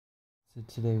So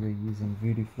today we're using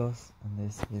Voodoo Floss, and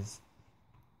this is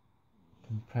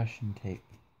compression tape.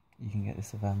 You can get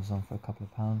this off Amazon for a couple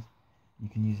of pounds. You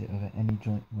can use it over any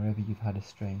joint wherever you've had a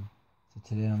strain. So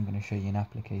today I'm going to show you an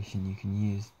application you can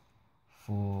use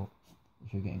for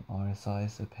if you're getting RSI,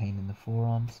 so pain in the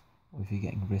forearms, or if you're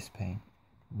getting wrist pain.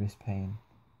 Wrist pain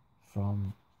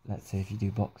from, let's say if you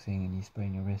do boxing and you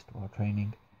sprain your wrist while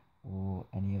training, or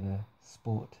any other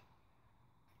sport.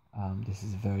 This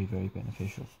is very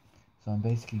beneficial. So I'm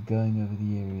basically going over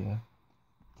the area.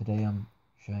 Today I'm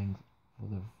showing for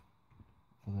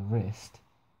the wrist,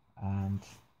 and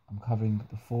I'm covering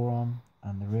the forearm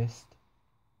and the wrist,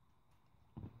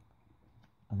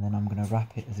 and then I'm going to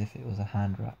wrap it as if it was a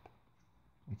hand wrap,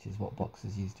 which is what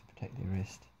boxers use to protect their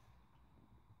wrist.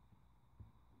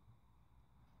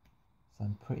 So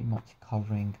I'm pretty much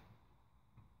covering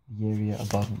the area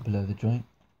above and below the joint.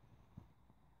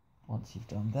 Once you've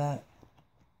done that,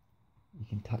 you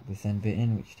can tuck this end bit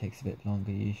in, which takes a bit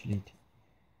longer usually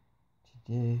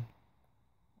to do.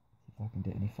 See if I can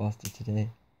do it any faster today.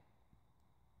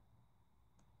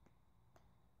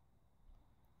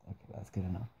 Okay, that's good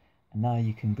enough. And now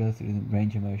you can go through the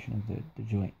range of motion of the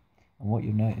joint. And what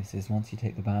you'll notice is once you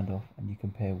take the band off and you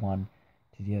compare one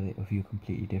to the other, it'll feel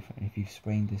completely different. If you've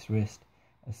sprained this wrist,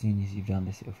 as soon as you've done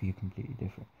this, it'll feel completely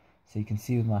different. So you can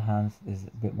see with my hands, there's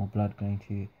a bit more blood going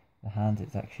to the hands.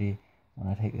 It's actually, when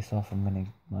I take this off,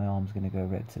 my arm's gonna go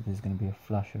red, so there's gonna be a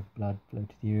flush of blood flow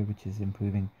to the area, which is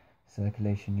improving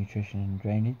circulation, nutrition, and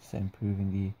drainage. So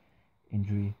improving the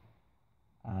injury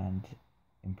and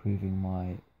improving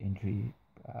my injury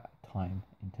time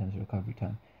in terms of recovery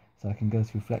time. So I can go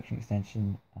through flexion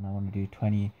extension, and I want to do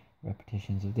 20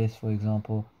 repetitions of this, for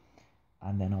example,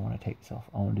 and then I want to take this off.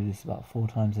 I want to do this about 4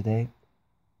 times a day,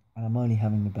 and I'm only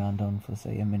having the band on for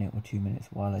say a minute or 2 minutes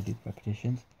while I do the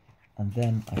repetitions, and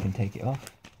then I can take it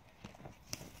off.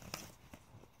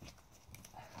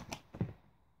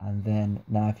 And then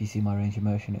now if you see my range of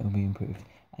motion, it will be improved.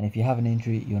 And if you have an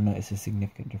injury, you'll notice a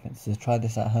significant difference. So try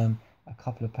this at home. A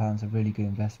couple of pounds, a really good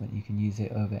investment. You can use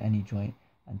it over any joint.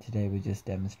 And today we're just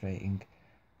demonstrating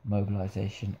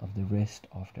mobilization of the wrist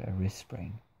after a wrist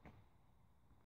sprain.